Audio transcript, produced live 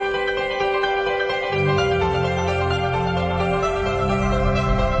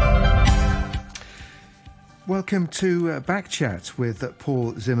welcome to Backchat with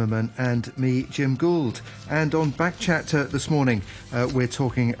Paul Zimmerman and me, Jim Gould. And on Backchat this morning, we're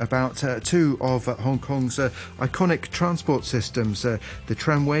talking about two of Hong Kong's iconic transport systems, the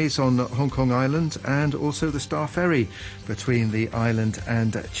tramways on Hong Kong Island and also the Star Ferry between the island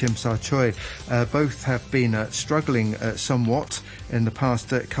and Tsim Sha Tsui. Both have been struggling somewhat in the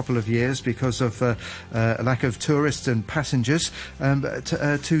past couple of years because of a lack of tourists and passengers.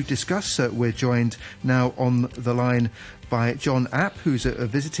 To discuss, we're joined now on the line by John App, who's a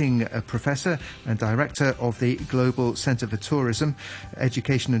visiting professor and director of the Global Centre for Tourism,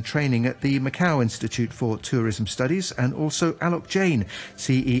 Education and Training at the Macau Institute for Tourism Studies, and also Alok Jain,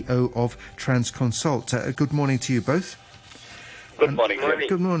 CEO of Trans-Consul. Good morning to you both. Good morning.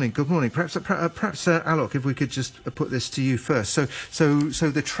 Good morning. Perhaps Alok, if we could just put this to you first. So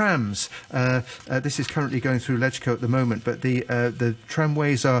the trams. This is currently going through LegCo at the moment, but the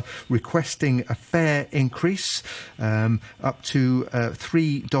tramways are requesting a fare increase up to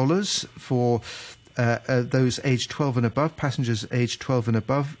 $3 for those aged 12 and above, passengers aged 12 and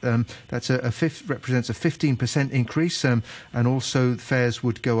above. That's represents a 15% increase, and also fares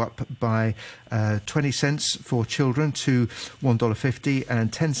would go up by 20 cents for children to $1.50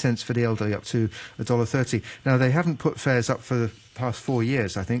 and 10 cents for the elderly up to $1.30. Now, they haven't put fares up for the past 4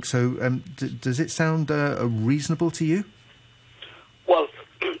 years, I think. So does it sound reasonable to you? Well,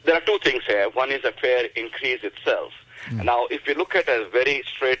 there are two things here. One is a fare increase itself. Now, if you look at a very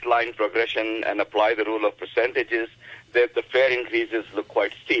straight line progression and apply the rule of percentages, the fare increases look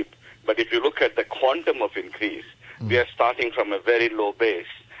quite steep. But if you look at the quantum of increase, we are starting from a very low base.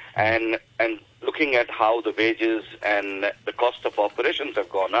 And looking at how the wages and the cost of operations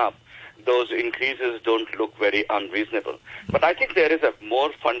have gone up, those increases don't look very unreasonable. But I think there is a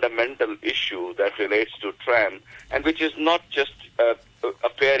more fundamental issue that relates to tram, and which is not just a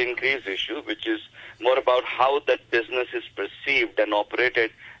fare increase issue, which is more about how that business is perceived and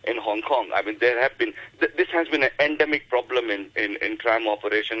operated in Hong Kong. I mean, there have been, this has been an endemic problem in tram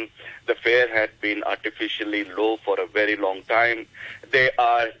operation. The fare had been artificially low for a very long time. They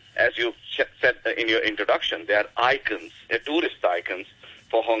are, as you said in your introduction, they are icons, tourist icons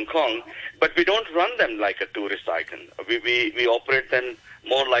for Hong Kong, but we don't run them like a tourist icon. We operate them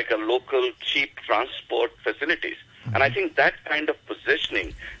more like a local, cheap transport facilities. And I think that kind of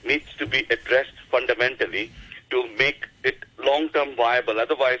positioning needs to be addressed fundamentally to make it long-term viable.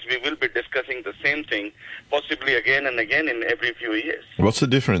 Otherwise, we will be discussing the same thing possibly again and again in every few years. What's the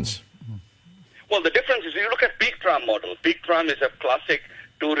difference? Well, the difference is you look at peak tram model. Peak tram is a classic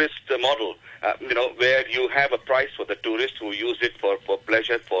tourist model, where you have a price for the tourists who use it for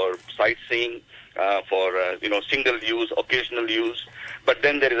pleasure, for sightseeing, for single use, occasional use. But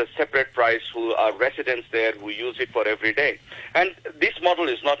then there is a separate price who are residents there who use it for every day. And this model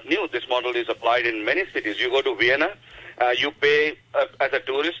is not new. This model is applied in many cities. You go to Vienna, you pay as a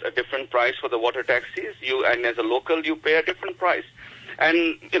tourist a different price for the water taxis. And as a local, you pay a different price.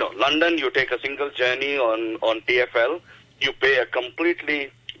 And London, you take a single journey on TfL, you pay a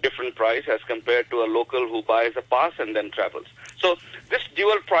completely different price as compared to a local who buys a pass and then travels. So this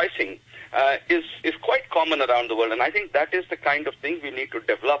dual pricing is quite common around the world, and I think that is the kind of thing we need to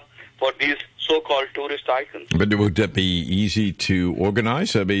develop for these so-called tourist icons. But would that be easy to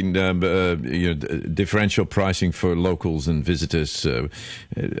organize? I mean, differential pricing for locals and visitors,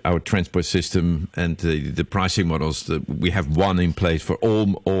 our transport system and the pricing models. We have one in place for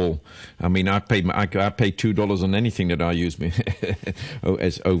all. I mean, I pay $2 on anything that I use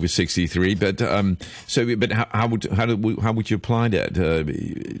as over 63. But how would you apply that?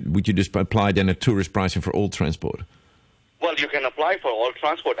 Would you just apply then a tourist pricing for all transport? Well, you can apply for all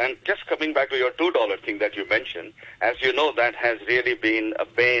transport. And just coming back to your $2 thing that you mentioned, as you know, that has really been a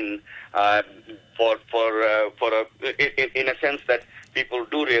bane in a sense that people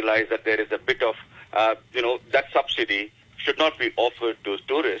do realize that there is a bit of, that subsidy should not be offered to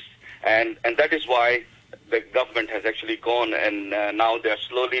tourists. And that is why the government has actually gone and now they're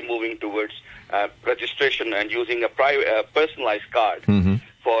slowly moving towards registration and using a personalized card. Mm-hmm.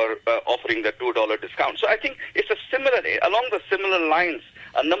 For offering the $2 discount. So I think it's along the similar lines,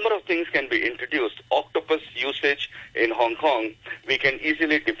 a number of things can be introduced. Octopus usage in Hong Kong, we can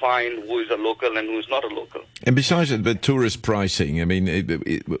easily define who is a local and who is not a local. And besides the tourist pricing, I mean,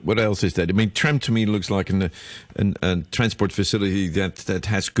 what else is that? I mean, tram to me looks like a transport facility that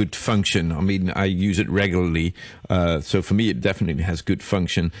has good function. I mean, I use it regularly, so for me it definitely has good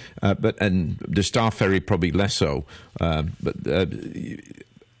function. And the Star Ferry probably less so.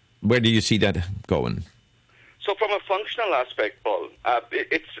 Where do you see that going? So from a functional aspect, Paul,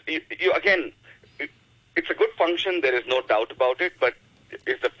 it's a good function. There is no doubt about it. But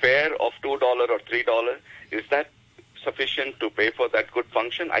is the fare of $2 or $3, is that sufficient to pay for that good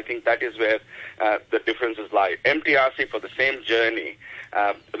function? I think that is where the differences lie. MTRC for the same journey,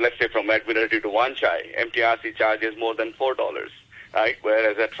 let's say from Admiralty to Wan Chai, MTRC charges more than $4, right?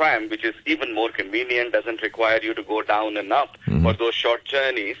 Whereas a tram, which is even more convenient, doesn't require you to go down and up for those short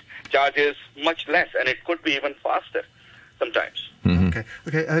journeys, charges much less, and it could be even faster sometimes.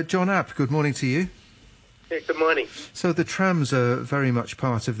 Okay. John App, good morning to you. Yeah, good morning. So the trams are very much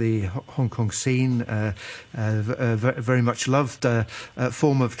part of the Hong Kong scene, very much loved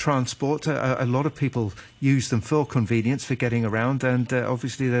form of transport. A lot of people use them for convenience, for getting around, and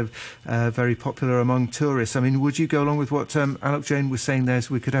obviously they're very popular among tourists. I mean, would you go along with what Alok Jain was saying there?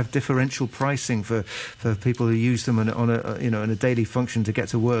 So we could have differential pricing for people who use them on a daily function to get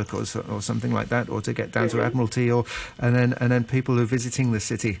to work or something like that, or to get down to Admiralty, and then people who are visiting the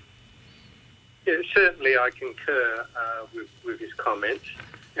city. Yeah, certainly I concur with his comments,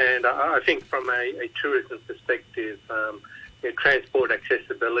 and I think from a tourism perspective, transport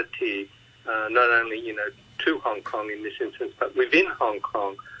accessibility, not only to Hong Kong in this instance, but within Hong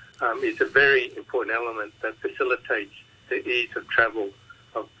Kong, is a very important element that facilitates the ease of travel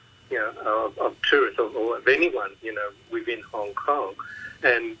of tourists or of anyone within Hong Kong.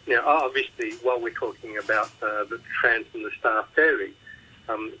 And obviously, while we're talking about the trams and the Star Ferry,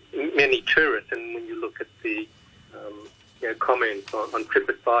 many tourists, and when you look at the comments on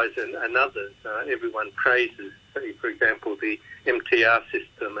TripAdvisor and others, everyone praises, say, for example, the MTR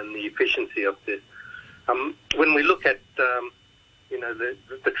system and the efficiency of this. When we look at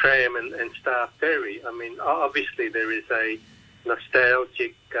the tram and Star Ferry, I mean, obviously there is a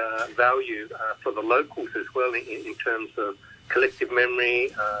nostalgic value for the locals as well in terms of collective memory,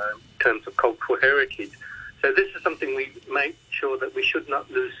 in terms of cultural heritage. So this is something we make sure that we should not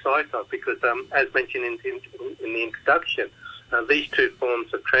lose sight of, because as mentioned in the introduction, these two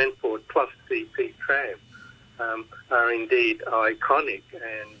forms of transport plus the tram are indeed iconic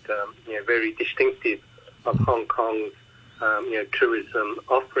and very distinctive of Hong Kong's tourism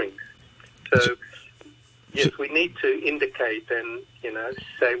offerings. So yes, we need to indicate and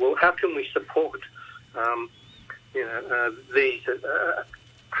say, well, how can we support these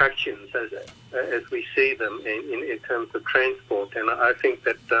attractions as we see them in terms of transport. And I think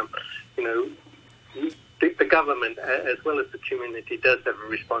that the government as well as the community does have a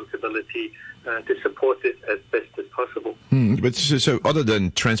responsibility to support it as best as possible. But so other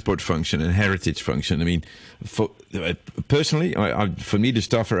than transport function and heritage function, I mean, personally, for me, the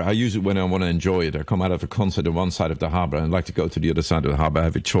Star Ferry, I use it when I want to enjoy it. I come out of a concert on one side of the harbour and I'd like to go to the other side of the harbour. I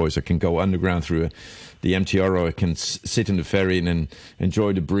have a choice. I can go underground through the MTR, or I can sit in the ferry and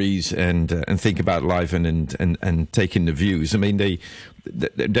enjoy the breeze and think about life and take in the views. I mean,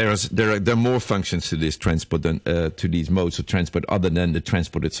 there are more functions to this transport than to these modes of transport other than the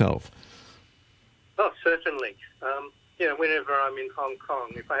transport itself. Oh, certainly. Whenever I'm in Hong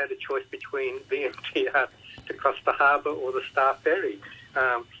Kong, if I had a choice between the MTR to cross the harbour or the Star Ferry,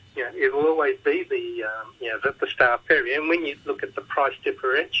 it will always be the Star Ferry. And when you look at the price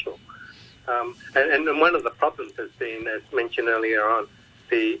differential, and one of the problems has been, as mentioned earlier on,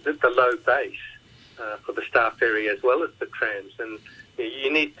 the low base for the Star Ferry as well as the trams, and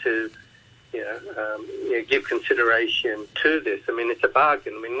you need to give consideration to this. I mean, it's a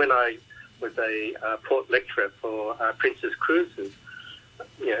bargain. I mean, when I was a port lecturer for Princess Cruises,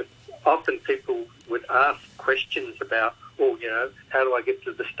 often people would ask questions about, how do I get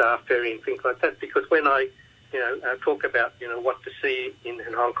to the Star Ferry and things like that, because when I talk about, what to see in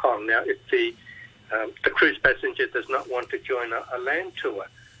Hong Kong. Now, if the cruise passenger does not want to join a land tour,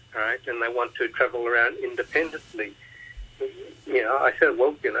 all right, and they want to travel around independently, I said,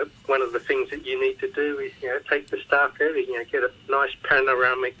 well, one of the things that you need to do is, take the Star Ferry, get a nice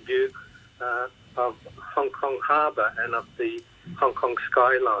panoramic view of Hong Kong Harbour and of the Hong Kong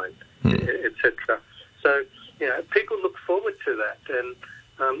skyline, etc. So, people look forward to that, and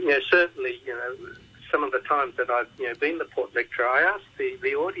certainly, some of the times that I've been the port lecturer, I ask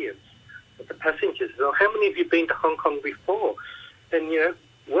the audience, the passengers, well, how many of you been to Hong Kong before? And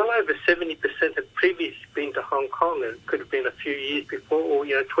well over 70% had previously been to Hong Kong, and it could have been a few years before, or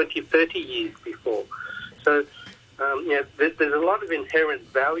 20, 30 years before. So there's a lot of inherent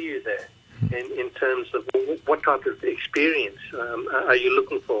value there in terms of what type of experience are you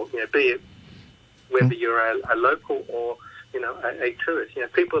looking for, be it whether you're a local or a tourist.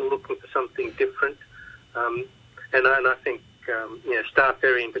 People are looking for something different. And I think, Star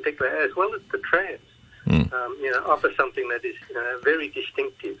Ferry in particular, as well as the trams, offer something that is very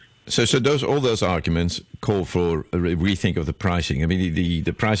distinctive So all those arguments call for a rethink of the pricing. I mean,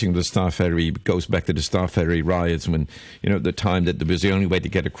 the pricing of the Star Ferry goes back to the Star Ferry riots when, the time that there was the only way to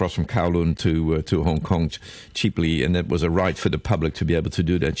get across from Kowloon to Hong Kong cheaply, and that was a right for the public to be able to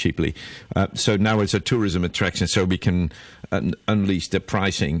do that cheaply. So now it's a tourism attraction, so we can unleash the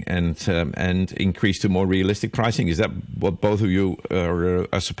pricing and increase to more realistic pricing. Is that what both of you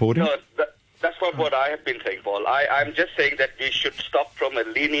are supporting? No, that's not what I have been saying, Paul. I'm just saying that we should stop from a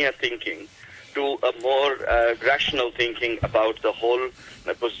linear thinking to a more rational thinking about the whole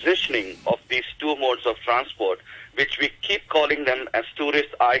positioning of these two modes of transport, which we keep calling them as tourist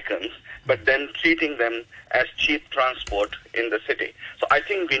icons, but then treating them as cheap transport in the city. So I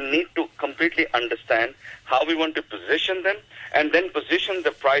think we need to completely understand how we want to position them and then position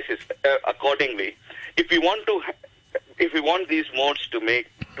the prices accordingly. If we want these modes to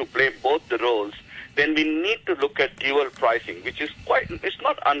play both the roles, then we need to look at dual pricing, which is it's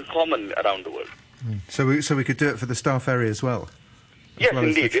not uncommon around the world. So we could do it for the Star Ferry as well? Yes,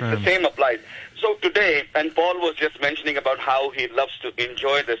 indeed. It's the same applies. So today, and Paul was just mentioning about how he loves to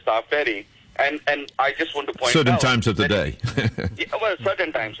enjoy the Star Ferry, and I just want to point out... Certain times of the day.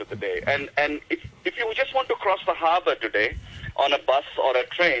 Certain times of the day. And if you just want to cross the harbour today on a bus or a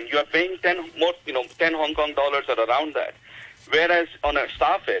train, you are paying 10 Hong Kong dollars or around that. Whereas on a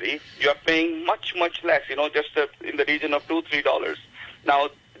Star Ferry, you are paying much, much less, just in the region of $2-3. Now,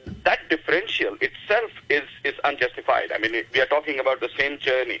 that differential itself is unjustified. I mean, we are talking about the same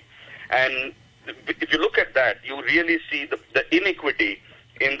journey. And if you look at that, you really see the inequity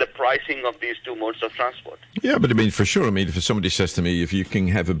in the pricing of these two modes of transport. Yeah, but I mean, for sure. I mean, if somebody says to me, if you can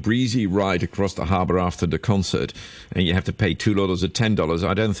have a breezy ride across the harbour after the concert and you have to pay $2 or $10,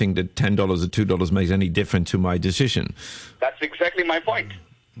 I don't think that $10 or $2 makes any difference to my decision. That's exactly my point.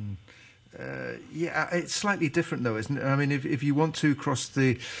 Yeah, it's slightly different though, isn't it? I mean, if you want to cross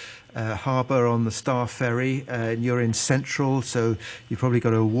the harbour on the Star Ferry and you're in Central, so you've probably got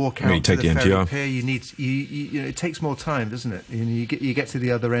to walk out to the ferry pier. You need, it takes more time, doesn't it? You get to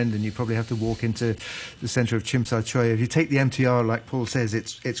the other end and you probably have to walk into the centre of Tsim Sha Tsui. If you take the MTR, like Paul says,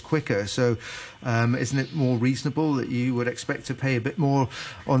 it's quicker. So isn't it more reasonable that you would expect to pay a bit more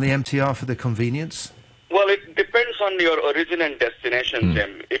on the MTR for the convenience? Well, it depends on your origin and destination,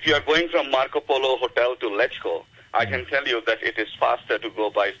 Jim. If you are going from Marco Polo Hotel to Lechco, I can tell you that it is faster to go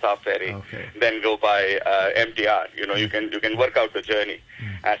by Star Ferry than go by MTR. You can work out the journey.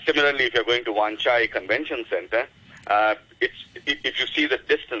 Similarly, if you're going to Wan Chai Convention Center, if you see the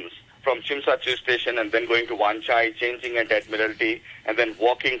distance from Tsim Sha Tsui Station and then going to Wan Chai, changing at Admiralty, and then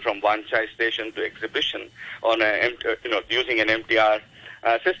walking from Wan Chai Station to Exhibition on using an MTR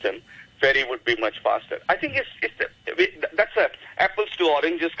system, ferry would be much faster. I think that's a apples to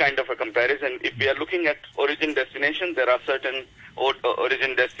oranges kind of a comparison. If we are looking at origin destination, there are certain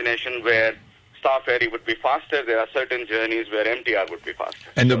origin destinations where Star Ferry would be faster. There are certain journeys where MTR would be faster.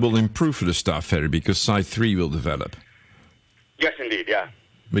 And it will improve for the Star Ferry because Site 3 will develop. Yes, indeed, yeah.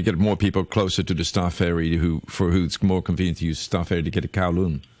 We get more people closer to the Star Ferry for who it's more convenient to use Star Ferry to get to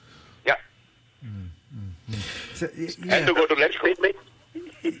Kowloon. Yeah. So, and to go to Lechco.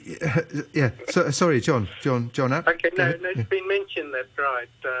 Yeah. So, sorry, John. Up. Okay. No, it's been mentioned that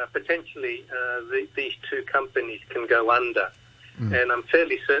potentially these two companies can go under, and I'm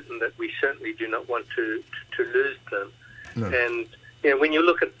fairly certain that we certainly do not want to lose them. No. And when you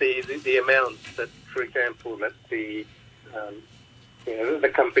look at the amounts that, for example, that the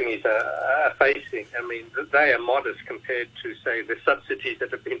companies are facing, I mean, they are modest compared to, say, the subsidies that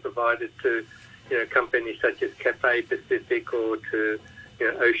have been provided to companies such as Cathay Pacific or to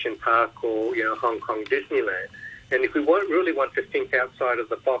Ocean Park or Hong Kong Disneyland. And if we really want to think outside of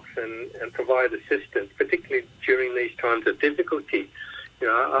the box and provide assistance, particularly during these times of difficulty,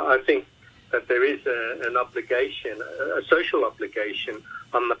 I think that there is an obligation, a social obligation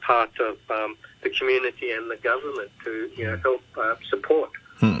on the part of the community and the government to help support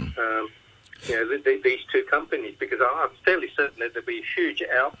these two companies, because I'm fairly certain that there'll be a huge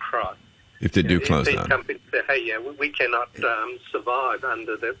outcry if they do close down. These companies say, hey, we cannot survive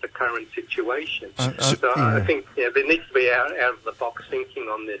under the current situation. I think there needs to be out of the box thinking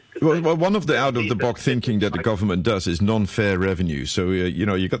on this. Well, one of the out of the box thinking that the government does is non-fare revenue. So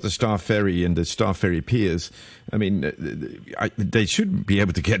you got the Star Ferry and the Star Ferry piers. I mean, they should be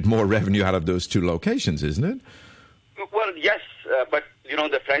able to get more revenue out of those two locations, isn't it? Well, yes, but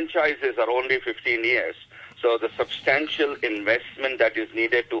the franchises are only 15 years. So the substantial investment that is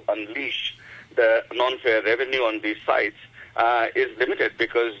needed to unleash the non-fare revenue on these sites is limited,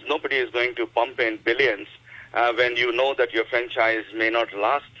 because nobody is going to pump in billions when you know that your franchise may not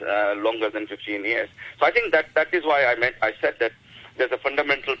last longer than 15 years. So I think that is why I said that there's a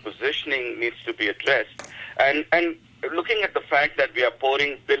fundamental positioning needs to be addressed. And looking at the fact that we are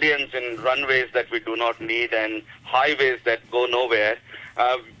pouring billions in runways that we do not need and highways that go nowhere,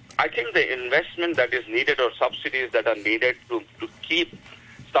 I think the investment that is needed or subsidies that are needed to keep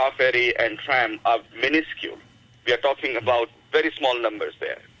Star Ferry and tram are minuscule. We are talking about very small numbers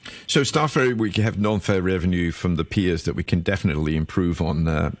there. So Star Ferry, we have non-fare revenue from the piers that we can definitely improve on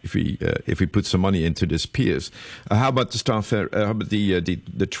if we put some money into this piers. How about the Star Ferry? How about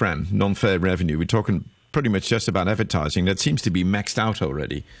the tram non-fare revenue? We're talking pretty much just about advertising. That seems to be maxed out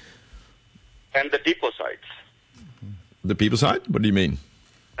already. And the depot sites. The people side? What do you mean?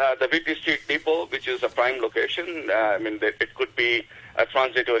 The VP Street Depot, which is a prime location. It could be a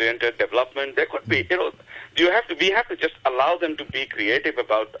transit-oriented development. There could be, we have to just allow them to be creative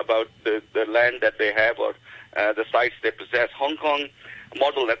about the land that they have or the sites they possess. Hong Kong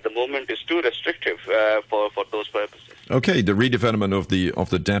model at the moment is too restrictive for those purposes. Okay, the redevelopment of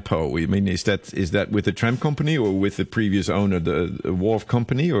the depot. I mean, is that with the tram company or with the previous owner, the wharf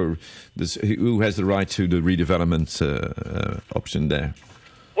company, or who has the right to the redevelopment option there?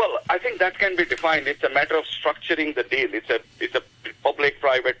 Well, I think that can be defined. It's a matter of structuring the deal. It's a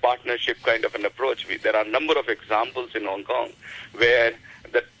public-private partnership kind of an approach. There are a number of examples in Hong Kong where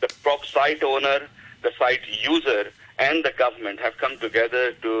the site owner, the site user, and the government have come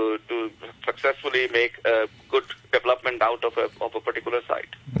together to successfully make a good development out of a particular site.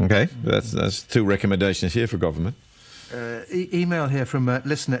 Okay, that's two recommendations here for government. Email here from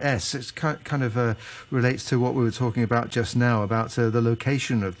listener S. It's kind of relates to what we were talking about just now about the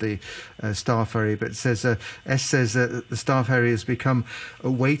location of the Star Ferry. But it says S says the Star Ferry has become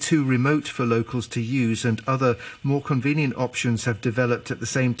way too remote for locals to use, and other more convenient options have developed at the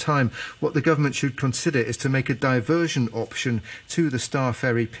same time. What the government should consider is to make a diversion option to the Star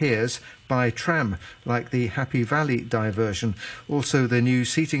Ferry piers by tram, like the Happy Valley diversion. Also, the new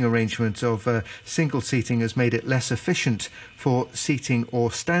seating arrangement of single seating has made it less efficient for seating or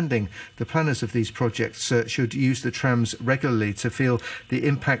standing. The planners of these projects should use the trams regularly to feel the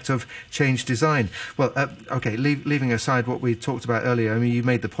impact of changed design. Well, leaving aside what we talked about earlier, I mean, you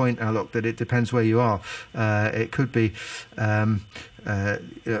made the point, Alok, that it depends where you are. It could be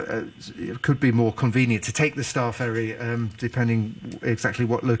it could be more convenient to take the Star Ferry, depending exactly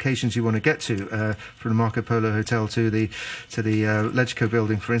what locations you want to get to, from the Marco Polo Hotel to the Legco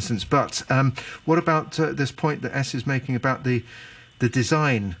building, for instance. But what about this point that S is making about the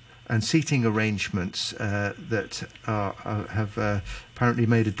design and seating arrangements that have apparently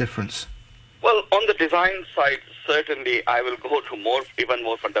made a difference? Well, on the design side, certainly I will go to even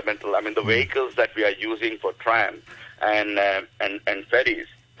more fundamental. I mean, the vehicles that we are using for tram and ferries,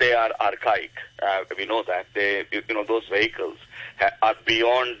 they are archaic. We know that those vehicles are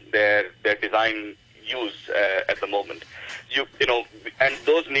beyond their design use at the moment. And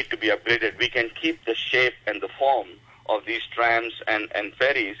those need to be upgraded. We can keep the shape and the form of these trams and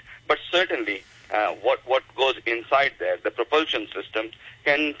ferries, but certainly what goes inside there, the propulsion system,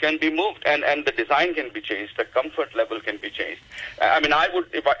 can be moved, and the design can be changed, the comfort level can be changed. I mean, I would,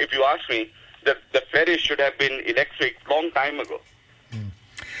 if you ask me, the ferries should have been electric long time ago.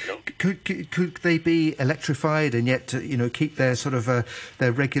 Could they be electrified and yet keep their sort of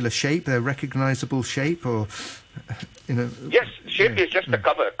their regular shape, their recognisable shape, or Yes, shape is just a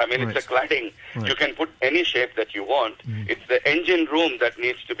cover. I mean, it's a cladding. Right. You can put any shape that you want. It's the engine room that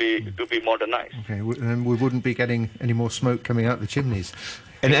needs to be modernized. Okay, and we wouldn't be getting any more smoke coming out the chimneys.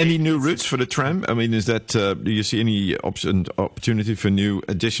 And any new routes for the tram? I mean, is that do you see any opportunity for new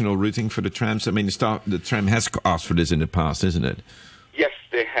additional routing for the trams? I mean, the tram has asked for this in the past, isn't it? Yes,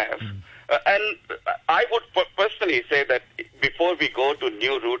 they have. And I would personally say that before we go to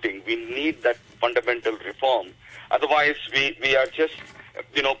new routing, we need that fundamental reform. Otherwise, we are just,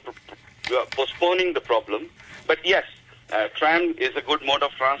 postponing the problem. But yes, tram is a good mode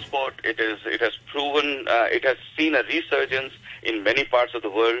of transport. It has proven, it has seen a resurgence in many parts of the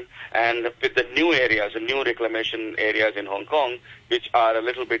world. And with the new areas, the new reclamation areas in Hong Kong, which are a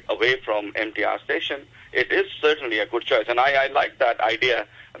little bit away from MTR station, it is certainly a good choice. And I like that idea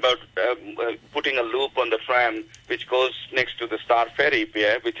about putting a loop on the tram which goes next to the Star Ferry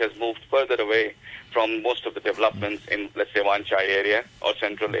pier, which has moved further away from most of the developments in, let's say, Wan Chai area or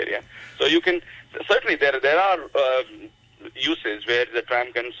central area. So you can, certainly there are uses where the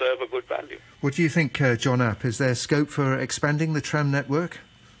tram can serve a good value. What do you think, John App? Is there scope for expanding the tram network?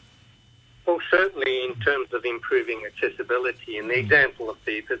 Well, certainly in terms of improving accessibility, and the example of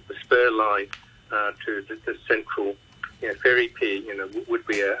the spur line to the central ferry pier, would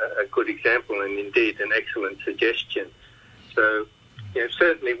be a good example, and indeed an excellent suggestion. So,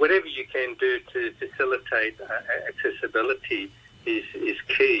 certainly whatever you can do to facilitate accessibility is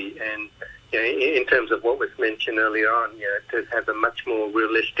key. And in terms of what was mentioned earlier on, to have a much more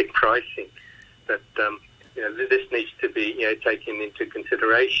realistic pricing, that this needs to be taken into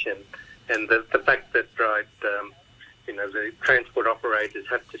consideration, and the fact that the transport operators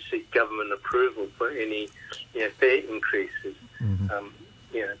have to seek government approval for any fare increases.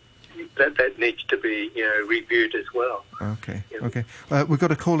 That needs to be reviewed as well. Okay. We've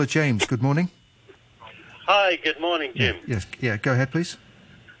got a caller, James. Good morning. Hi, good morning, Jim. Yes. Go ahead, please.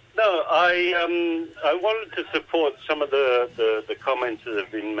 No, I wanted to support some of the comments that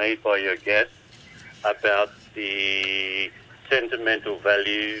have been made by your guests about the sentimental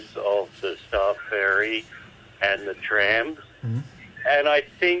values of the Star Ferry and the trams. And I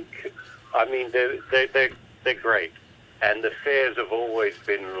think, they're great, and the fares have always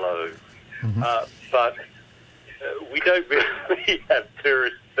been low. But we don't really have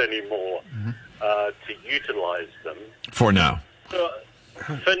tourists anymore to utilise them. For now.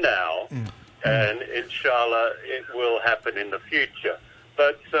 For now, and inshallah it will happen in the future.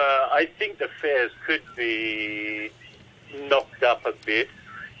 But I think the fares could be knocked up a bit.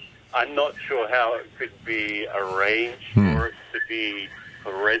 I'm not sure how it could be arranged for it to be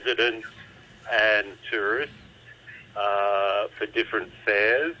for residents and tourists for different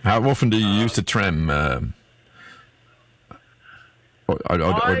fares. How often do you use the tram or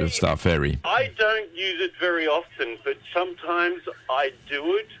the Star Ferry? I don't use it very often, but sometimes I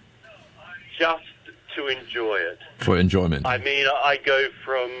do it just to enjoy it. For enjoyment. I mean, I go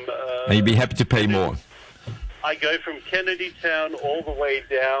from... and you'd be happy to pay more? I go from Kennedy Town all the way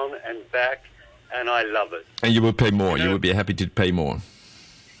down and back, and I love it. And you would pay more? You would be happy to pay more?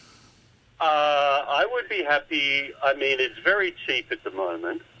 I would be happy. I mean, it's very cheap at the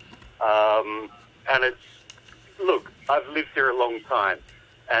moment. And it's... Look, I've lived here a long time,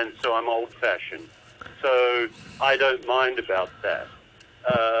 and so I'm old-fashioned. So I don't mind about that.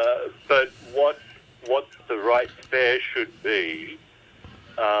 But what the right fare should be,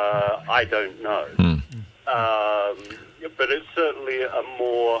 I don't know. But it's certainly a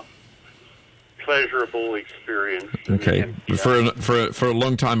more pleasurable experience. Okay. For a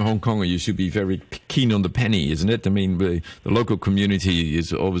long time Hong Konger, you should be very keen on the penny, isn't it? I mean, the local community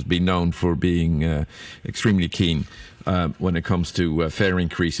has always been known for being extremely keen when it comes to fare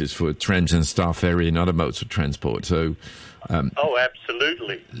increases for trams and Star Ferry and other modes of transport. So. Oh,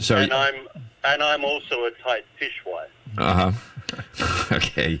 absolutely. So, and I'm also a tight fishwife.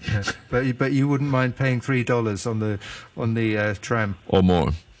 Okay. But you wouldn't mind paying $3 on the tram or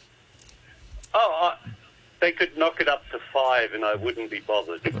more? Oh, they could knock it up to $5, and I wouldn't be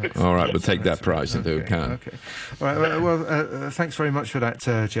bothered. All right, we'll take that price into account. Okay. All right. Well, thanks very much for that,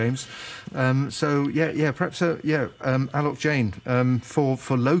 James. Perhaps, Alok, Jain,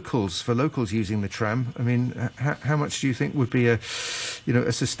 for locals using the tram. I mean, how much do you think would be a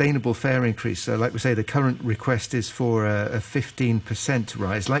sustainable fare increase? Like we say, the current request is for a 15%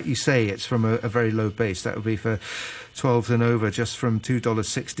 rise. Like you say, it's from a very low base. That would be for 12s and over, just from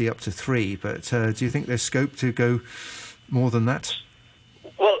 $2.60 up to $3. But do you think there's scope to go more than that?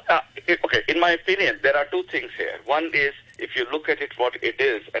 Well, okay, in my opinion, there are two things here. One is, if you look at it, what it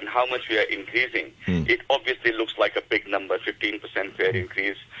is and how much we are increasing, it obviously looks like a big number. 15% fare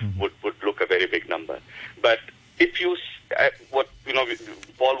increase would look a very big number. But if you,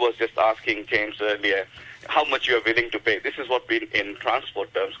 Paul was just asking James earlier, how much you are willing to pay. This is what we, in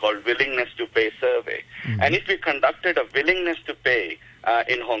transport terms, called willingness to pay survey. And if we conducted a willingness to pay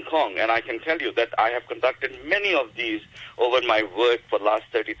in Hong Kong, and I can tell you that I have conducted many of these over my work for the last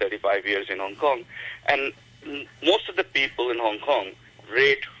 30, 35 years in Hong Kong, and most of the people in Hong Kong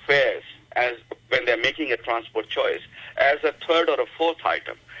rate fares as, when they're making a transport choice, as a third or a fourth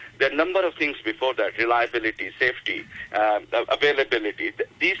item. There are a number of things before that: reliability, safety, availability.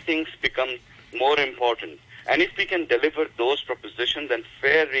 These things become more important. And if we can deliver those propositions, then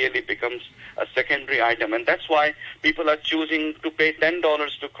fare really becomes a secondary item. And that's why people are choosing to pay $10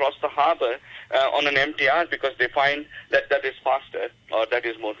 to cross the harbour on an MTR, because they find that that is faster, or that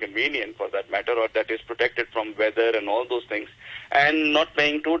is more convenient for that matter, or that is protected from weather and all those things, and not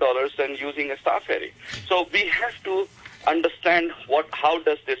paying $2 and using a Star Ferry. So we have to understand how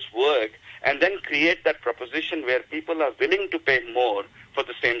does this work, and then create that proposition where people are willing to pay more for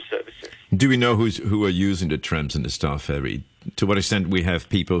the same services. Do we know who are using the trams and the Star Ferry? To what extent we have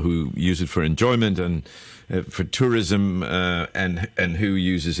people who use it for enjoyment and for tourism, and who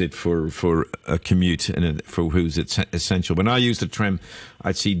uses it for a commute, and for who's it's essential? When I use the tram,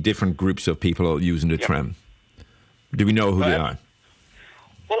 I see different groups of people using the tram. Do we know who they are?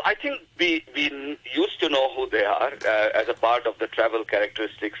 Well, I think we used to know who they are as a part of the travel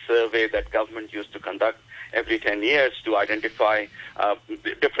characteristics survey that government used to conduct every 10 years to identify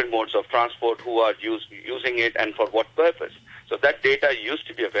different modes of transport, who are using it and for what purpose. So that data used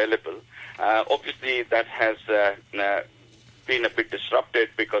to be available. Obviously, that has been a bit disrupted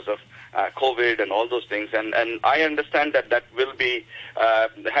because of COVID and all those things. And I understand that will be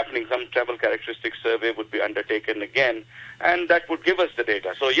happening. Some travel characteristics survey would be undertaken again, and that would give us the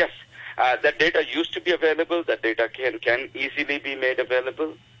data. So yes, that data used to be available. That data can easily be made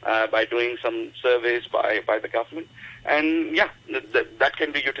available by doing some surveys by the government. And yeah, that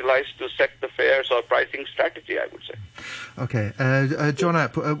can be utilized to set the fares or pricing strategy, I would say. Okay. John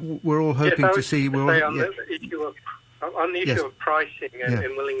App, we're all hoping to see... On the issue of pricing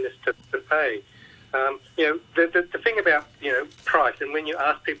and willingness to pay, the thing about, price, and when you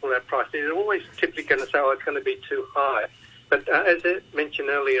ask people about price, they're always typically going to say, it's going to be too high. But as I mentioned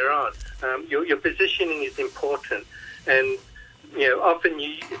earlier on, your positioning is important. And, often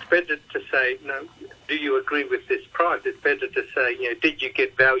it's better to say, no, do you agree with this price? It's better to say, did you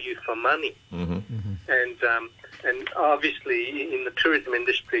get value for money? Mm-hmm. And obviously, in the tourism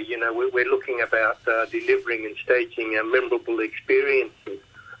industry, we're looking about delivering and staging memorable experiences,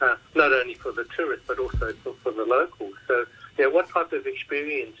 not only for the tourists, but also for the locals. So, what type of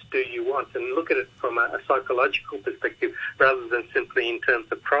experience do you want? And look at it from a psychological perspective rather than simply in terms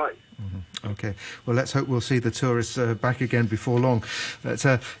of price. Mm-hmm. Okay. Well, let's hope we'll see the tourists back again before long. But,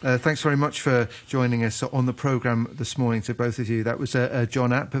 thanks very much for joining us on the programme this morning, to both of you. That was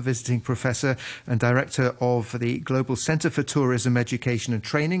John App, a visiting professor and director of the Global Centre for Tourism Education and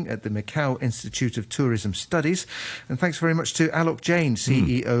Training at the Macau Institute of Tourism Studies. And thanks very much to Alok Jain,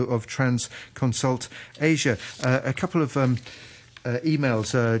 CEO of Trans-Consult Asia. A couple of...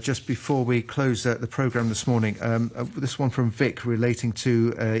 emails just before we close the programme this morning. This one from Vic relating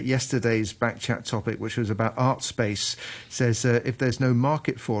to yesterday's Backchat topic, which was about art space, says if there's no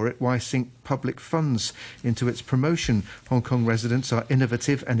market for it, why sink public funds into its promotion? Hong Kong residents are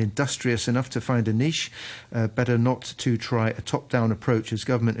innovative and industrious enough to find a niche. Better not to try a top-down approach, as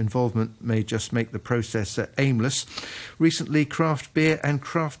government involvement may just make the process aimless. Recently, craft beer and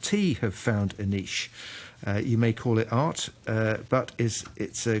craft tea have found a niche. You may call it art, but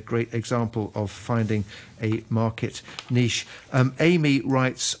it's a great example of finding a market niche. Amy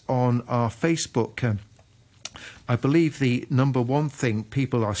writes on our Facebook, I believe the number one thing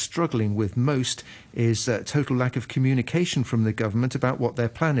people are struggling with most is total lack of communication from the government about what their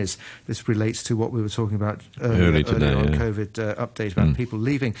plan is. This relates to what we were talking about earlier on COVID update about people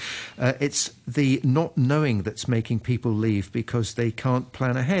leaving. It's the not knowing that's making people leave because they can't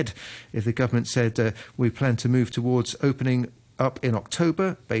plan ahead. If the government said we plan to move towards opening up in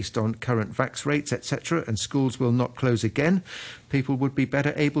October based on current vax rates, etc., and schools will not close again, people would be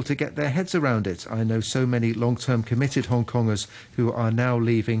better able to get their heads around it. I know so many long-term committed Hong Kongers who are now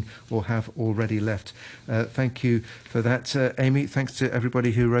leaving or have already left. Thank you for that, Amy. Thanks to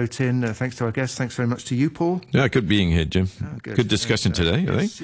everybody who wrote in. Thanks to our guests. Thanks very much to you, Paul. Yeah, good being here, Jim. Good discussion today, I think.